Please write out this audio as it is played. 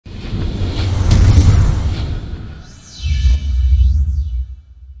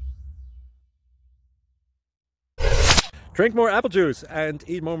Drink more apple juice and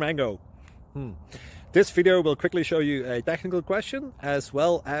eat more mango. This video will quickly show you a technical question as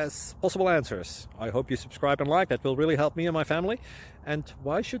well as possible answers. I hope you subscribe and like, that will really help me and my family. And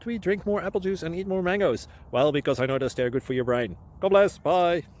why should we drink more apple juice and eat more mangoes? Well, because I noticed they're good for your brain. God bless,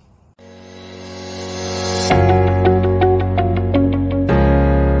 bye!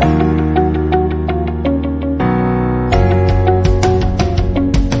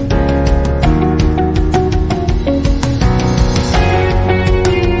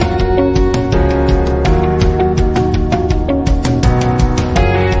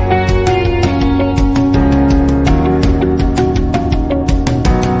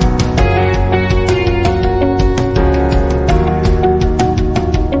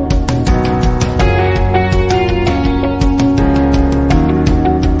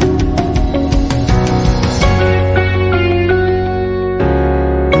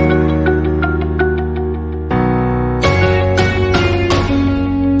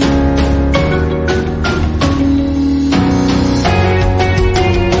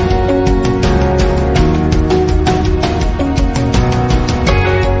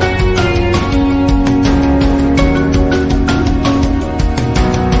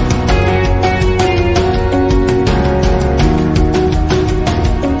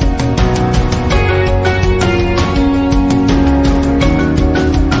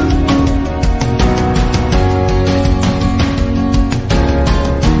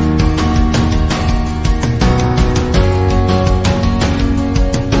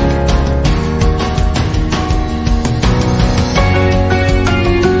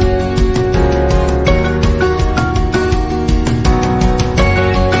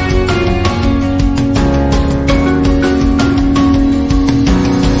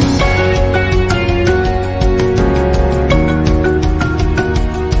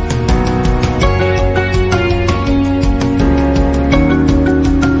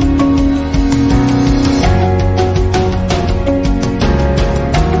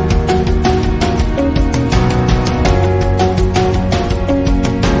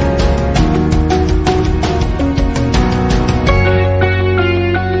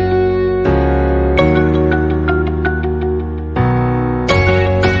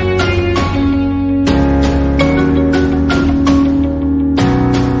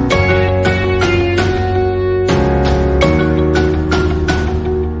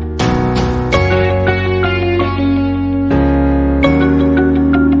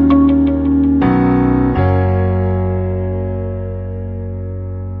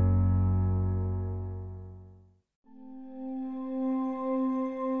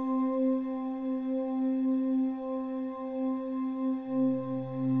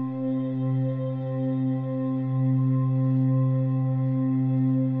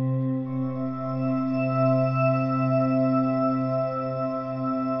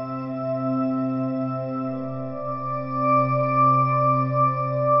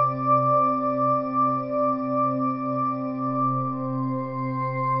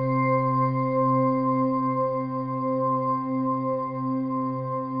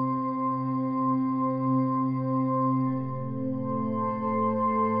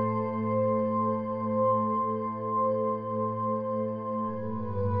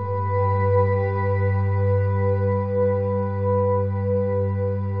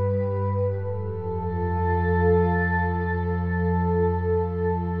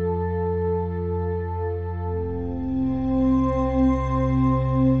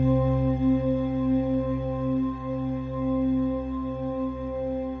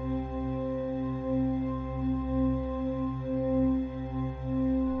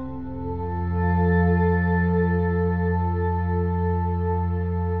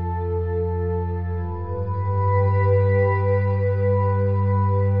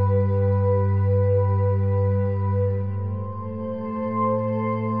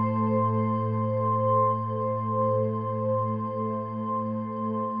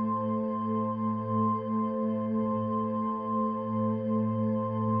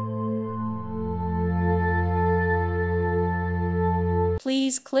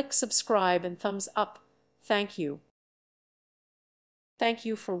 Please click subscribe and thumbs up. Thank you. Thank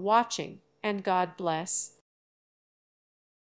you for watching, and God bless.